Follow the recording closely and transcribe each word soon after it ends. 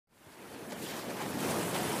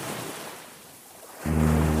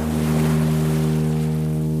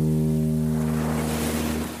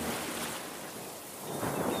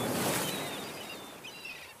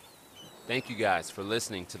Thank you guys for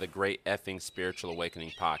listening to the Great Effing Spiritual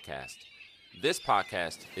Awakening podcast. This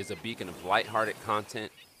podcast is a beacon of lighthearted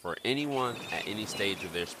content for anyone at any stage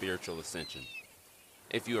of their spiritual ascension.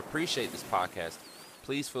 If you appreciate this podcast,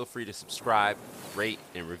 please feel free to subscribe, rate,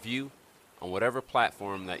 and review on whatever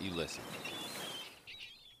platform that you listen.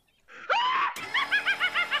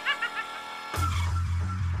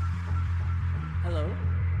 Hello?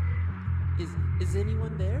 Is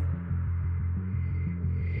anyone there?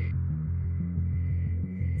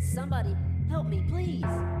 Somebody help me, please.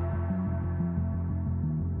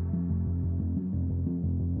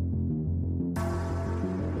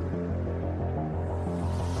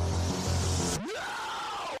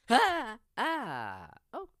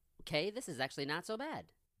 Oh, okay, this is actually not so bad.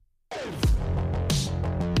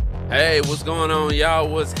 Hey, what's going on, y'all?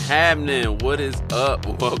 What's happening? What is up?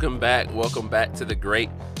 Welcome back to the Great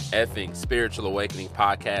Effing Spiritual Awakening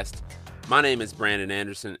podcast. My name is Brandon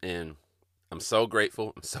Anderson, and I'm so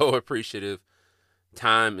grateful. I'm so appreciative.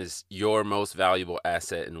 Time is your most valuable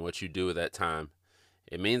asset, and what you do with that time,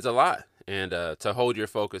 it means a lot. And to hold your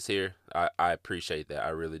focus here, I appreciate that. I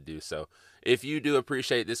really do. So if you do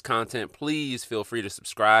appreciate this content, please feel free to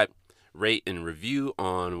subscribe, rate, and review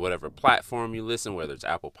on whatever platform you listen, whether it's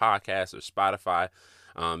Apple Podcasts or Spotify.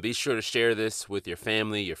 Be sure to share this with your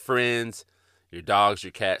family, your friends, your dogs,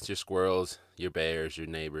 your cats, your squirrels, your bears, your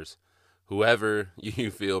neighbors, whoever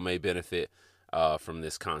you feel may benefit from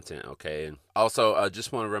this content, okay? And also, I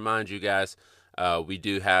just want to remind you guys, we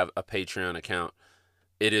do have a Patreon account.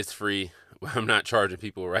 It is free. I'm not charging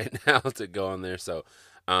people right now to go on there. So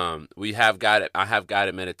I have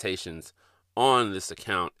guided meditations on this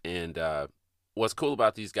account. And what's cool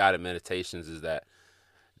about these guided meditations is that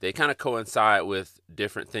they kind of coincide with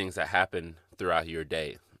different things that happen throughout your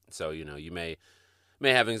day. So, you may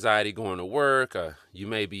have anxiety going to work. You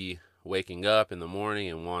may be waking up in the morning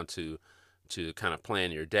and want to kind of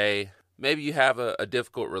plan your day. Maybe you have a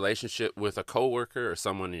difficult relationship with a coworker or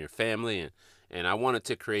someone in your family, and I wanted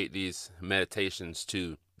to create these meditations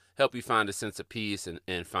to help you find a sense of peace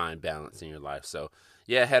and find balance in your life. So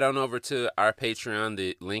yeah, head on over to our Patreon.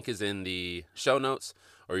 The link is in the show notes,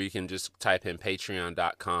 or you can just type in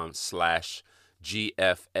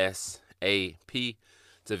patreon.com/GFSAP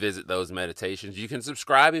to visit those meditations. You can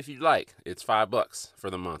subscribe if you'd like. It's $5 for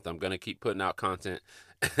the month. I'm going to keep putting out content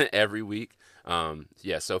every week.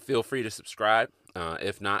 So feel free to subscribe.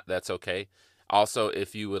 If not, that's okay. Also,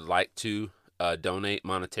 if you would like to donate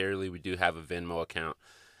monetarily, we do have a Venmo account,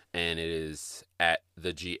 and it is at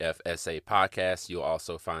the GFSA podcast. You'll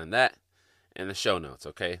also find that in the show notes,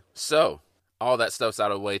 okay? So all that stuff's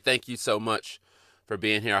out of the way. Thank you so much for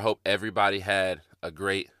being here. I hope everybody had a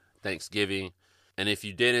great Thanksgiving. And if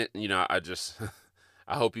you didn't, I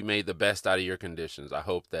hope you made the best out of your conditions. I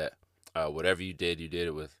hope that whatever you did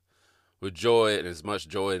it with joy, and as much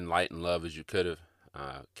joy and light and love as you could have.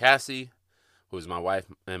 Cassie, who is my wife,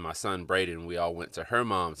 and my son Braden, we all went to her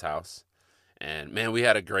mom's house. And man, we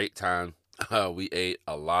had a great time. We ate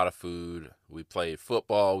a lot of food. We played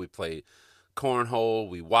football. We played cornhole.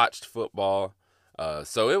 We watched football.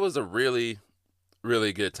 So it was a really,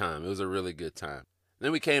 really good time. It was a really good time.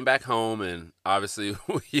 Then we came back home, and obviously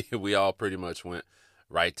we all pretty much went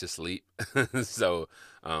right to sleep. So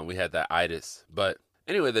we had that itis. But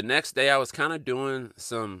anyway, the next day I was kind of doing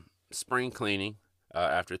some spring cleaning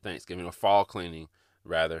after Thanksgiving, or fall cleaning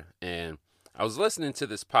rather. And I was listening to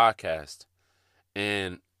this podcast,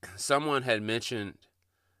 and someone had mentioned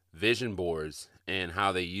vision boards and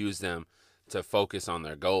how they use them to focus on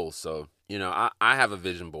their goals. So, I have a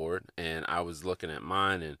vision board, and I was looking at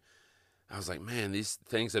mine, and I was like, man, these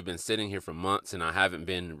things have been sitting here for months, and I haven't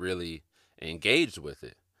been really engaged with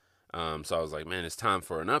it. So I was like, man, it's time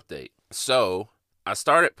for an update. So I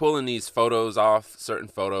started pulling these certain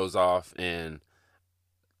photos off, and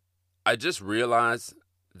I just realized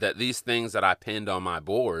that these things that I pinned on my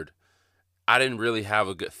board, I didn't really have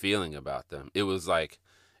a good feeling about them. It was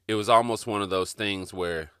almost one of those things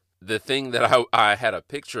where the thing that I had a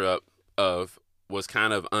picture of was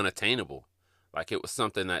kind of unattainable. Like it was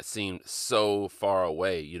something that seemed so far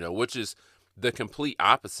away, which is the complete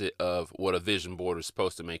opposite of what a vision board is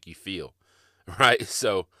supposed to make you feel, right?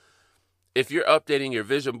 So if you're updating your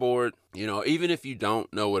vision board, even if you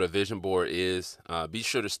don't know what a vision board is, be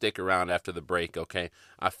sure to stick around after the break, okay?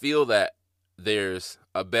 I feel that there's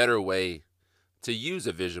a better way to use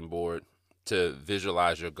a vision board to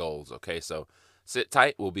visualize your goals, okay? So sit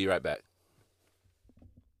tight. We'll be right back.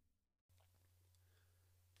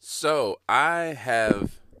 So I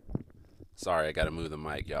got to move the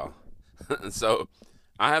mic, y'all. So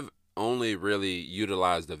I have only really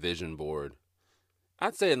utilized a vision board,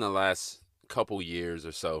 I'd say in the last couple years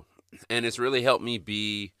or so. And it's really helped me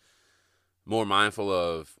be more mindful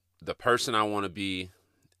of the person I want to be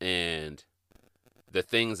and the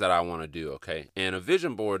things that I want to do, okay? And a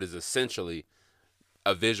vision board is essentially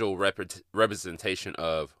a visual representation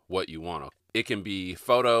of what you want. It can be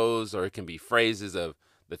photos or it can be phrases of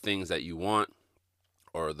the things that you want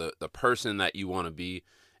or the person that you want to be.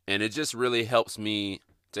 And it just really helps me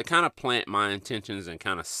to kind of plant my intentions and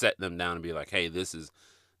kind of set them down and be like, hey, this is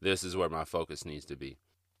where my focus needs to be.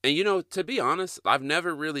 And, you know, to be honest, I've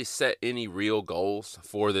never really set any real goals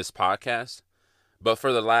for this podcast. But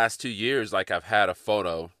for the last 2 years, like, I've had a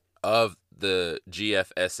photo of the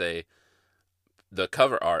GFSA, the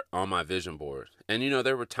cover art, on my vision board. And, you know,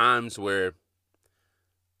 there were times where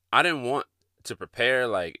I didn't want to prepare.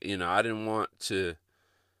 Like, you know, I didn't want to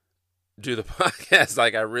do the podcast.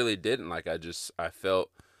 Like, I really didn't. Like, I felt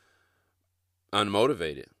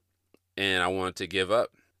unmotivated and I wanted to give up.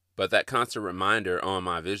 But that constant reminder on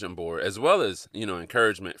my vision board, as well as, you know,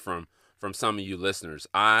 encouragement from some of you listeners,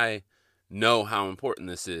 I know how important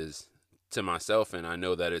this is to myself, and I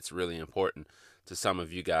know that it's really important to some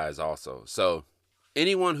of you guys also. So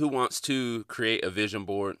anyone who wants to create a vision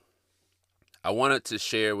board, I wanted to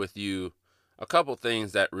share with you a couple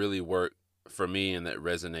things that really work for me and that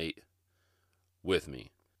resonate with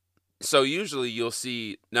me. So usually you'll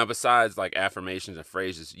see, now besides like affirmations and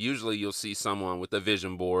phrases, usually you'll see someone with a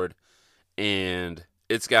vision board and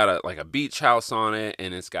it's got a beach house on it,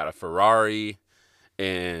 and it's got a Ferrari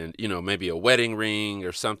and, you know, maybe a wedding ring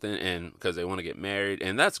or something, and because they want to get married.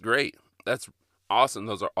 And that's great. That's awesome.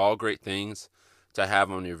 Those are all great things to have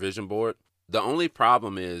on your vision board. The only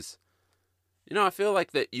problem is, you know, I feel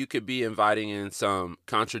like that you could be inviting in some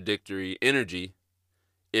contradictory energy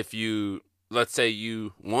if you, let's say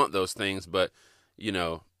you want those things, but, you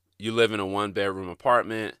know, you live in a 1-bedroom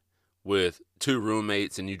apartment with 2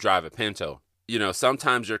 roommates and you drive a Pinto. You know,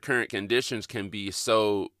 sometimes your current conditions can be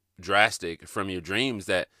so drastic from your dreams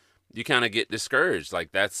that you kind of get discouraged.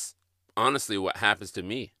 Like, that's honestly what happens to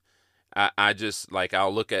me. I just, like,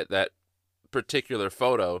 I'll look at that particular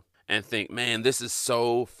photo and think, man, this is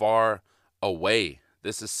so far away.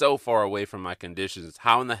 This is so far away from my conditions.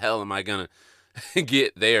 How in the hell am I going to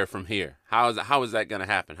get there from here? How is that going to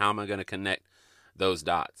happen? How am I going to connect those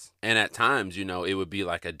dots? And at times, you know, it would be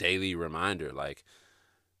like a daily reminder, like,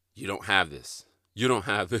 you don't have this. You don't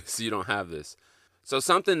have this. You don't have this. So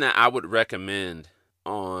something that I would recommend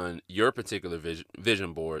on your particular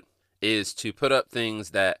vision board is to put up things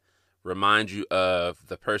that remind you of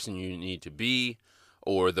the person you need to be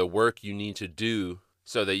or the work you need to do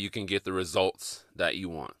so that you can get the results that you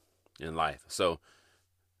want in life. So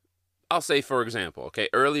I'll say, for example, okay,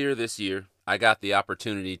 earlier this year, I got the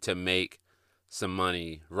opportunity to make some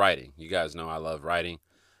money writing. You guys know I love writing.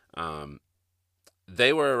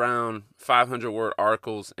 They were around 500-word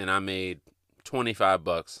articles, and I made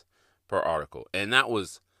 $25 per article. And that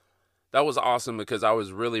was awesome because I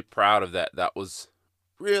was really proud of that. That was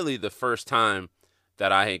really the first time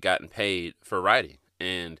that I had gotten paid for writing.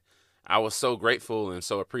 And I was so grateful and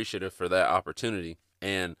so appreciative for that opportunity.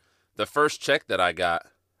 And the first check that I got,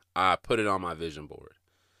 I put it on my vision board.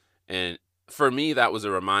 And for me, that was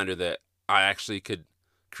a reminder that I actually could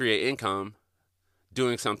create income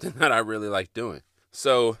doing something that I really like doing.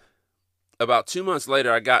 So about 2 months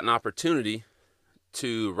later, I got an opportunity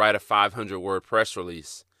to write a 500-word press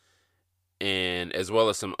release, and as well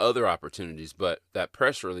as some other opportunities. But that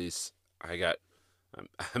press release, I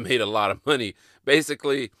made a lot of money.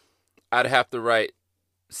 Basically, I'd have to write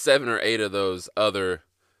 7 or 8 of those other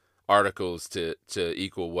articles to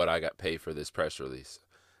equal what I got paid for this press release.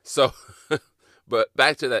 So, but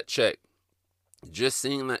back to that check, just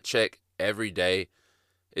seeing that check every day,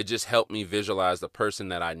 it just helped me visualize the person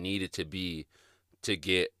that I needed to be to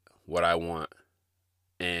get what I want.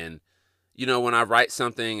 And, you know, when I write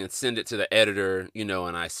something and send it to the editor, you know,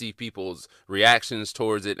 and I see people's reactions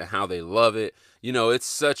towards it and how they love it, you know,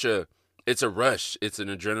 it's a rush. It's an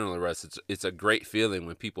adrenaline rush. It's a great feeling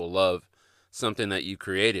when people love something that you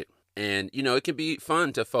created. And, you know, it can be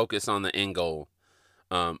fun to focus on the end goal.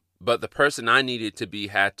 But the person I needed to be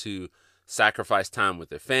had to sacrifice time with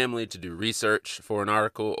their family to do research for an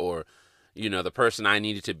article, or, you know, the person I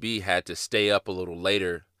needed to be had to stay up a little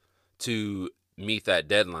later to meet that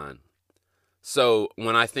deadline. So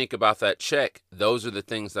when I think about that check, those are the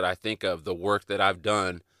things that I think of, the work that I've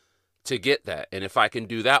done to get that. And if I can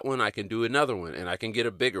do that one, I can do another one, and I can get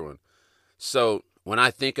a bigger one. So when I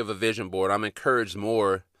think of a vision board, I'm encouraged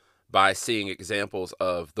more by seeing examples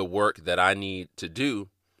of the work that I need to do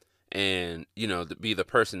and, you know, to be the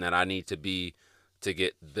person that I need to be to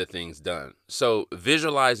get the things done. So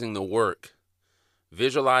visualizing the work,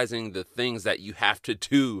 visualizing the things that you have to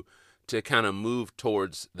do to kind of move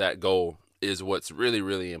towards that goal is what's really,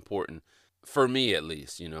 really important for me, at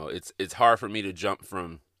least. It's hard for me to jump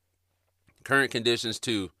from current conditions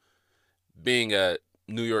to being a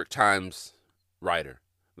New York Times writer.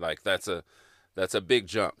 Like that's a big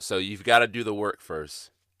jump. So you've got to do the work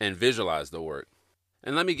first and visualize the work.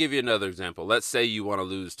 And let me give you another example. Let's say you want to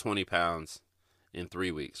lose 20 pounds in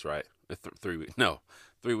 3 weeks, right? 3 weeks. No,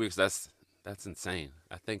 3 weeks. That's insane.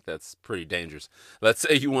 I think that's pretty dangerous. Let's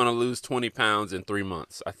say you want to lose 20 pounds in 3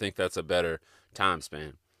 months. I think that's a better time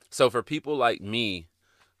span. So for people like me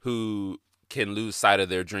who can lose sight of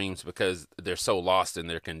their dreams because they're so lost in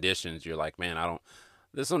their conditions, you're like, man,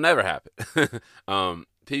 this will never happen.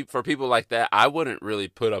 For people like that, I wouldn't really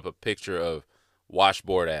put up a picture of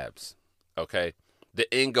washboard abs. Okay.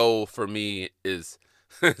 The end goal for me is,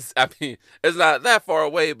 I mean, it's not that far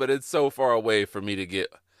away, but it's so far away for me to get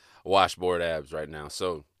washboard abs right now.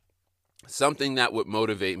 So something that would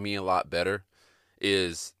motivate me a lot better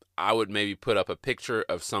is I would maybe put up a picture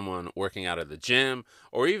of someone working out at the gym,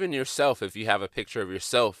 or even yourself if you have a picture of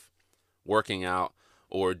yourself working out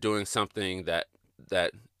or doing something that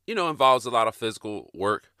involves a lot of physical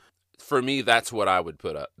work. For me, that's what I would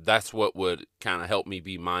put up. That's what would kind of help me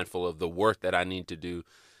be mindful of the work that I need to do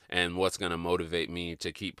and what's going to motivate me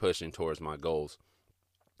to keep pushing towards my goals.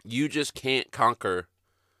 You just can't conquer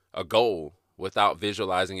a goal without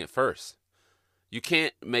visualizing it first. You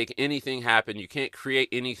can't make anything happen. You can't create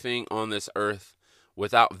anything on this earth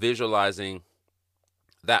without visualizing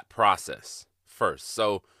that process first.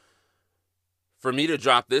 So for me to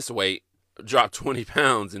drop this weight, drop 20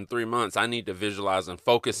 pounds in 3 months, I need to visualize and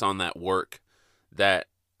focus on that work that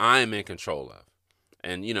I'm in control of.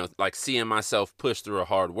 And, like seeing myself push through a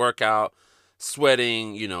hard workout,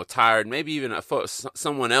 sweating, tired, maybe even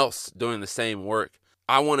someone else doing the same work.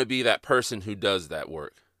 I want to be that person who does that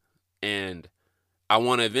work. And I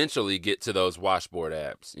want to eventually get to those washboard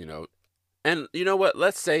abs, And you know what?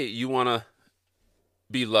 Let's say you want to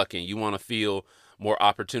be lucky. You want to feel more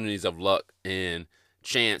opportunities of luck and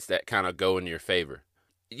chance that kind of go in your favor.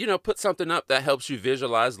 Put something up that helps you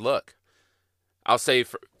visualize luck. I'll say,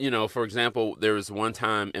 for example, there was one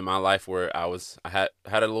time in my life where I had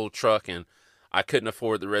a little truck and I couldn't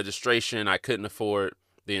afford the registration. I couldn't afford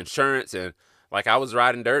the insurance. And like I was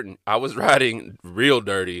riding dirt, and I was riding real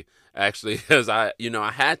dirty actually, because I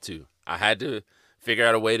had to figure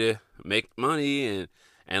out a way to make money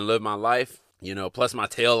and live my life, plus my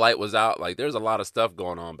tail light was out. Like there's a lot of stuff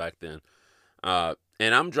going on back then.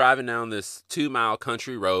 And I'm driving down this 2-mile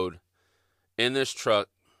country road in this truck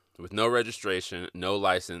with no registration, no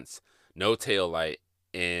license, no tail light,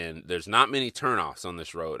 and there's not many turnoffs on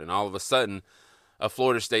this road. And all of a sudden, a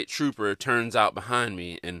Florida State trooper turns out behind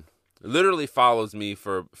me and literally follows me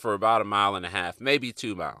for about 1.5 miles, maybe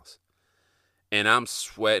 2 miles. And I'm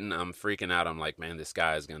sweating, I'm freaking out. I'm like, man, this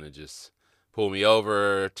guy is going to just pull me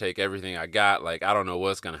over, take everything I got. Like, I don't know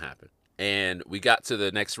what's going to happen. And we got to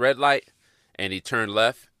the next red light, and he turned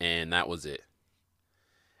left, and that was it.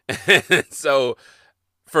 So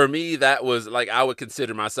for me, that was like, I would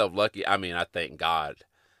consider myself lucky. I mean, I thank God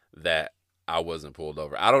that I wasn't pulled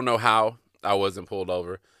over. I don't know how I wasn't pulled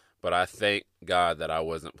over, but I thank God that I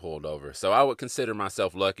wasn't pulled over. So I would consider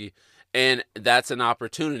myself lucky. And that's an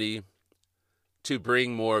opportunity to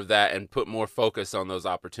bring more of that and put more focus on those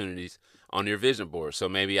opportunities on your vision board. So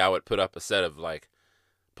maybe I would put up a set of like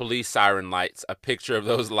police siren lights, a picture of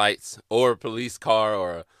those lights, or a police car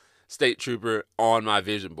or a state trooper on my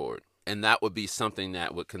vision board. And that would be something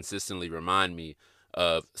that would consistently remind me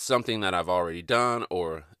of something that I've already done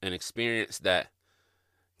or an experience that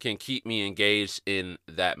can keep me engaged in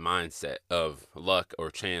that mindset of luck or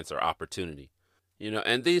chance or opportunity.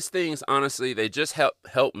 And these things, honestly, they just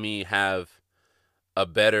help me have a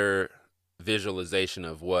better visualization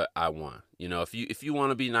of what I want. If you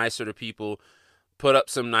want to be nicer to people, put up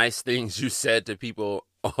some nice things you said to people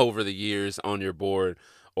over the years on your board,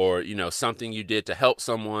 or, something you did to help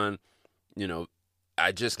someone.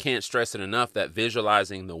 I just can't stress it enough that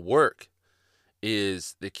visualizing the work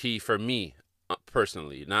is the key for me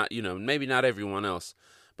personally. Not, maybe not everyone else,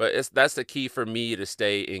 but that's the key for me to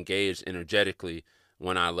stay engaged energetically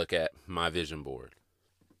when I look at my vision board.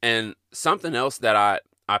 And something else that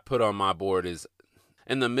I put on my board is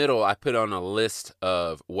in the middle, I put on a list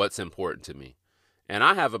of what's important to me. And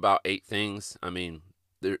I have about 8 things. I mean,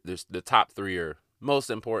 there's the top 3 are most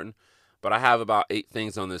important, but I have about 8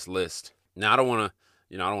 things on this list. Now I don't want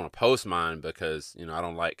to post mine because, I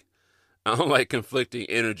don't like conflicting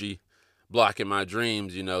energy blocking my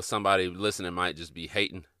dreams. Somebody listening might just be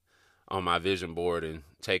hating on my vision board and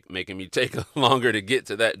making me take longer to get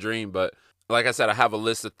to that dream. But like I said, I have a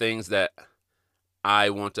list of things that I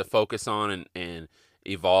want to focus on and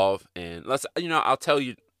evolve. And I'll tell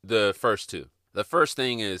you the first two. The first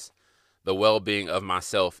thing is the well-being of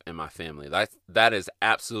myself and my family. That is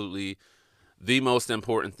absolutely the most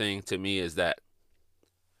important thing to me, is that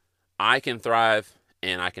I can thrive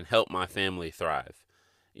and I can help my family thrive.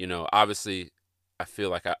 Obviously I feel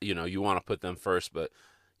like you want to put them first, but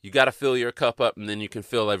you got to fill your cup up and then you can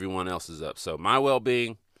fill everyone else's up. So my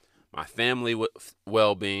well-being, my family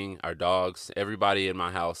well-being, our dogs, everybody in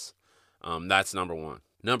my house, that's number one.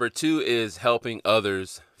 Number two is helping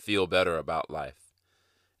others feel better about life.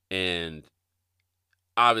 And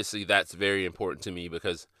obviously that's very important to me,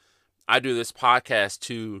 because I do this podcast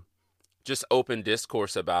to just open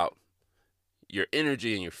discourse about your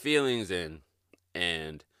energy and your feelings and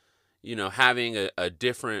having a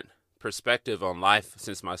different perspective on life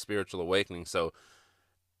since my spiritual awakening. So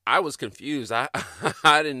I was confused. I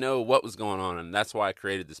I didn't know what was going on, and that's why I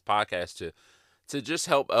created this podcast to just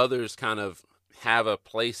help others kind of have a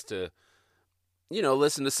place to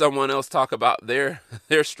listen to someone else talk about their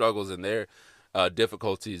struggles and their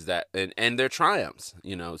difficulties and their triumphs.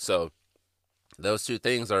 So those two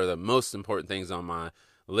things are the most important things on my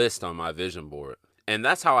list on my vision board, and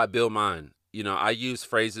that's how I build mine. I use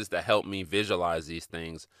phrases that help me visualize these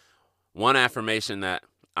things. One affirmation that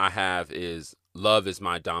I have is, love is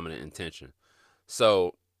my dominant intention.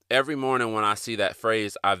 So every morning when I see that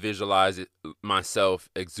phrase, I visualize myself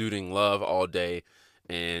exuding love all day,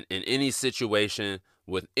 and in any situation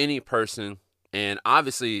with any person. And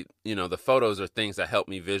obviously, the photos are things that help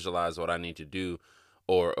me visualize what I need to do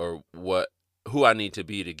or who I need to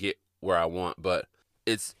be to get where I want. But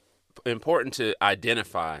it's important to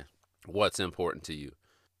identify what's important to you.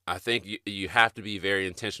 I think you have to be very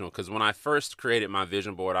intentional, because when I first created my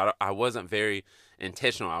vision board, I wasn't very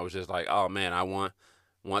intentional. I was just like, oh man, I want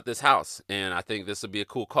this house, and I think this would be a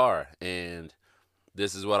cool car, and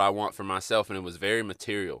this is what I want for myself. And it was very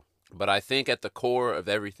material. But I think at the core of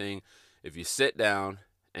everything, if you sit down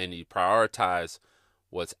and you prioritize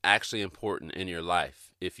what's actually important in your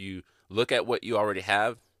life, if you look at what you already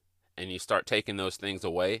have and you start taking those things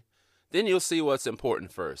away, then you'll see what's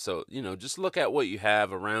important first. So, just look at what you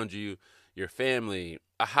have around you, your family,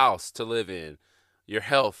 a house to live in, your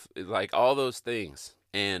health, like all those things.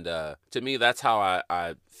 And to me, that's how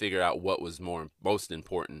I figured out what was most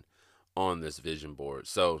important on this vision board.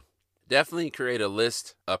 So definitely create a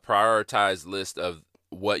prioritized list of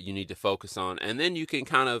what you need to focus on. And then you can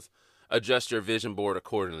kind of adjust your vision board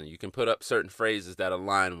accordingly. You can put up certain phrases that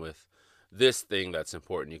align with this thing that's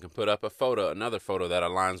important. You can put up another photo that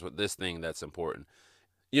aligns with this thing that's important.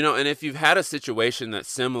 And if you've had a situation that's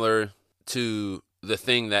similar to the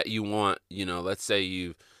thing that you want, let's say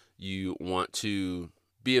you want to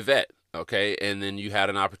be a vet, okay? And then you had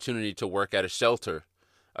an opportunity to work at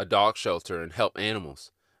a dog shelter, and help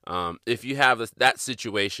animals. If you have that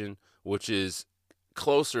situation, which is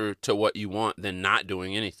closer to what you want than not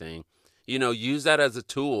doing anything, use that as a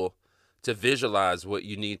tool to visualize what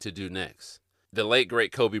you need to do next. The late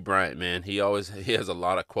great Kobe Bryant, man, he has a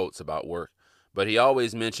lot of quotes about work, but he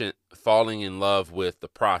always mentioned falling in love with the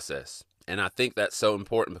process. And I think that's so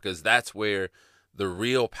important, because that's where the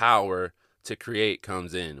real power to create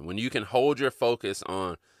comes in. When you can hold your focus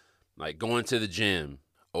on like going to the gym,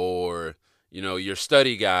 or your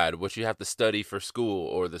study guide, what you have to study for school,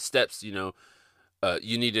 or the steps you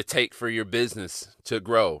need to take for your business to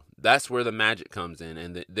grow. That's where the magic comes in.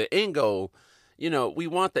 And the end goal, we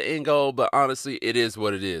want the end goal, but honestly, it is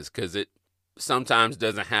what it is, because it sometimes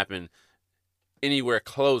doesn't happen anywhere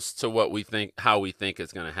close to how we think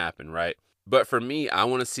it's going to happen, right? But for me, I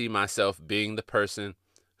want to see myself being the person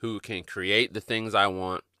who can create the things I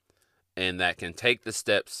want, and that can take the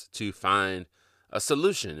steps to find a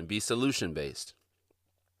solution and be solution-based.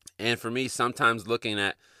 And for me, sometimes looking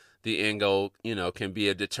at the end goal, can be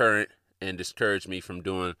a deterrent and discourage me from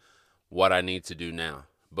doing what I need to do now.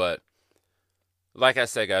 But like I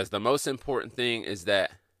said, guys, the most important thing is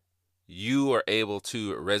that you are able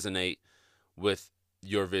to resonate with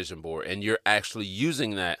your vision board, and you're actually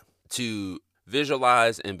using that to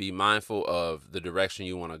visualize and be mindful of the direction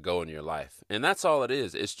you want to go in your life. And that's all it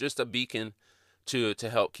is. It's just a beacon to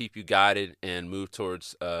help keep you guided and move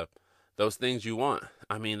towards those things you want.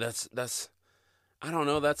 I mean, that's I don't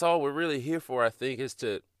know, that's all we're really here for, I think, is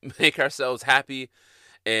to make ourselves happy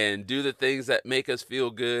and do the things that make us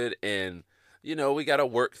feel good. And we got to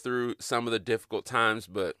work through some of the difficult times,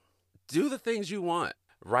 but do the things you want.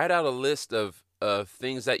 Write out a list of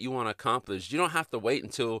things that you want to accomplish. You don't have to wait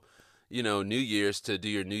until New Year's to do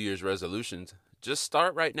your New Year's resolutions. Just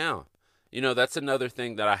start right now. That's another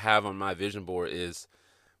thing that I have on my vision board is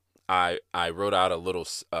I wrote out a little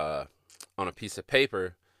on a piece of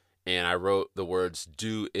paper and I wrote the words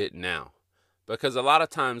 "do it now." Because a lot of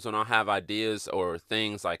times when I'll have ideas or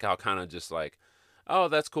things, like I'll kind of just like, oh,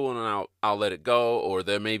 that's cool, and I'll let it go. Or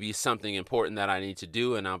there may be something important that I need to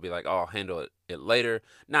do, and I'll be like, oh, I'll handle it later.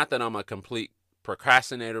 Not that I'm a complete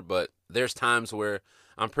procrastinator, but there's times where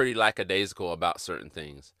I'm pretty lackadaisical about certain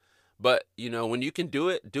things. But, when you can do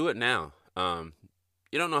it now.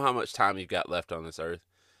 You don't know how much time you've got left on this earth,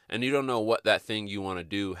 and you don't know what that thing you want to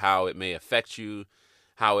do, how it may affect you,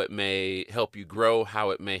 how it may help you grow,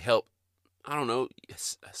 how it may help, I don't know,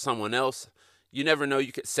 someone else. You never know.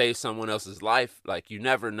 You could save someone else's life. Like, you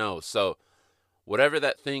never know. So whatever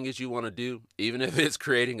that thing is you want to do, even if it's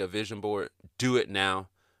creating a vision board, do it now.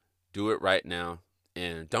 Do it right now.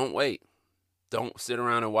 And don't wait. Don't sit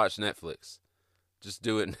around and watch Netflix. Just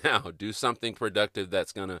do it now. Do something productive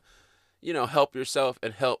that's going to, help yourself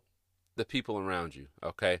and help the people around you.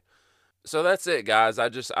 Okay. So that's it, guys. I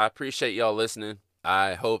appreciate y'all listening.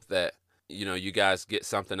 I hope that, you guys get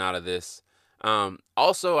something out of this.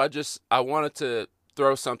 Also, I wanted to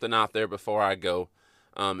throw something out there before I go.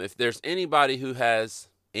 If there's anybody who has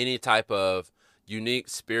any type of unique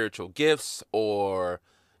spiritual gifts, or,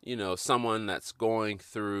 someone that's going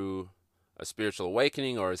through a spiritual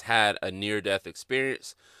awakening or has had a near-death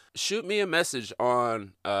experience, shoot me a message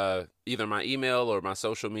on either my email or my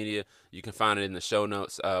social media. You can find it in the show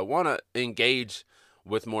notes. Want to engage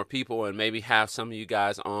with more people and maybe have some of you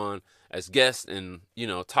guys on as guests and,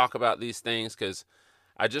 talk about these things, because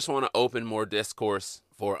I just want to open more discourse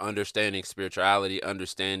for understanding spirituality,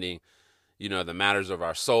 understanding, the matters of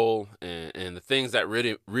our soul and the things that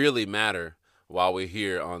really, really matter while we're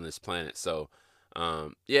here on this planet. So,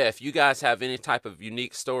 if you guys have any type of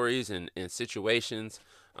unique stories and situations,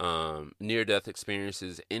 near-death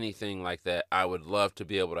experiences, anything like that, I would love to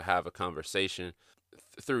be able to have a conversation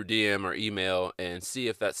through DM or email and see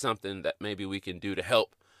if that's something that maybe we can do to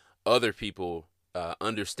help other people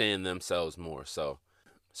understand themselves more. So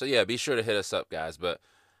yeah, be sure to hit us up, guys. But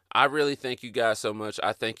I really thank you guys so much.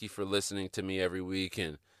 I thank you for listening to me every week,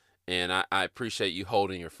 and I appreciate you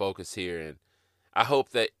holding your focus here. And I hope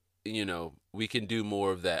that, we can do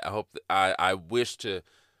more of that. I hope that I wish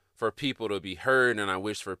for people to be heard, and I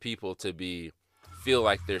wish for people to feel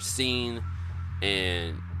like they're seen,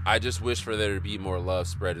 and I just wish for there to be more love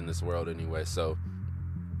spread in this world anyway. So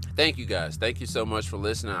thank you guys. Thank you so much for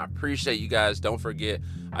listening. I appreciate you guys. Don't forget,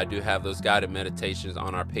 I do have those guided meditations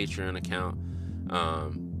on our Patreon account.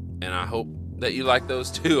 And I hope that you like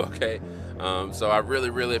those too. Okay. So I really,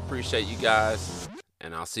 really appreciate you guys,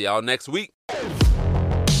 and I'll see y'all next week.